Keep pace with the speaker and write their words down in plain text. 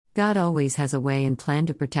God always has a way and plan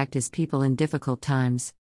to protect his people in difficult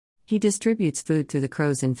times. He distributes food through the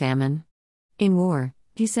crows in famine. In war,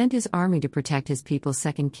 he sent his army to protect his people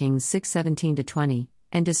 2 Kings 6:17-20,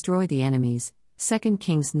 and destroy the enemies 2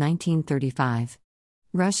 Kings 19:35.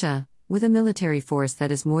 Russia, with a military force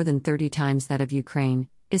that is more than 30 times that of Ukraine,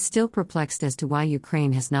 is still perplexed as to why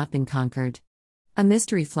Ukraine has not been conquered. A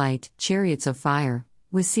mystery flight, Chariots of Fire,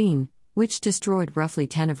 was seen, which destroyed roughly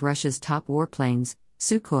 10 of Russia's top warplanes,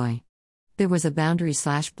 Sukhoi. There was a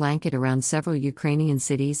boundary/blanket around several Ukrainian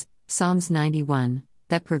cities, Psalms 91,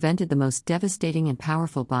 that prevented the most devastating and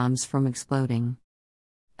powerful bombs from exploding.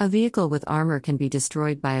 A vehicle with armor can be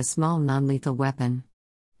destroyed by a small non-lethal weapon.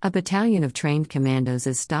 A battalion of trained commandos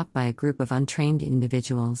is stopped by a group of untrained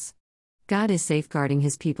individuals. God is safeguarding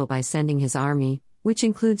his people by sending his army, which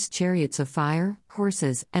includes chariots of fire,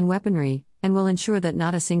 horses, and weaponry, and will ensure that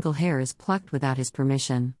not a single hair is plucked without his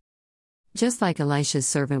permission. Just like Elisha's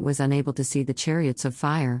servant was unable to see the chariots of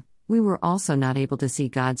fire, we were also not able to see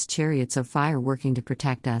God's chariots of fire working to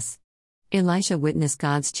protect us. Elisha witnessed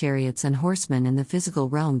God's chariots and horsemen in the physical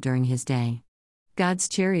realm during his day. God's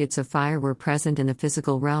chariots of fire were present in the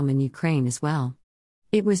physical realm in Ukraine as well.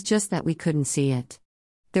 It was just that we couldn't see it.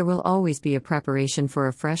 There will always be a preparation for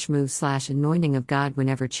a fresh move/anointing of God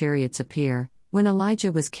whenever chariots appear. When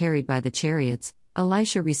Elijah was carried by the chariots,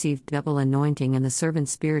 Elisha received double anointing and the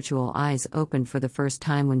servant's spiritual eyes opened for the first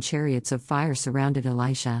time when chariots of fire surrounded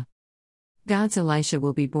Elisha. God's Elisha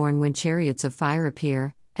will be born when chariots of fire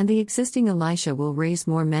appear, and the existing Elisha will raise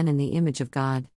more men in the image of God.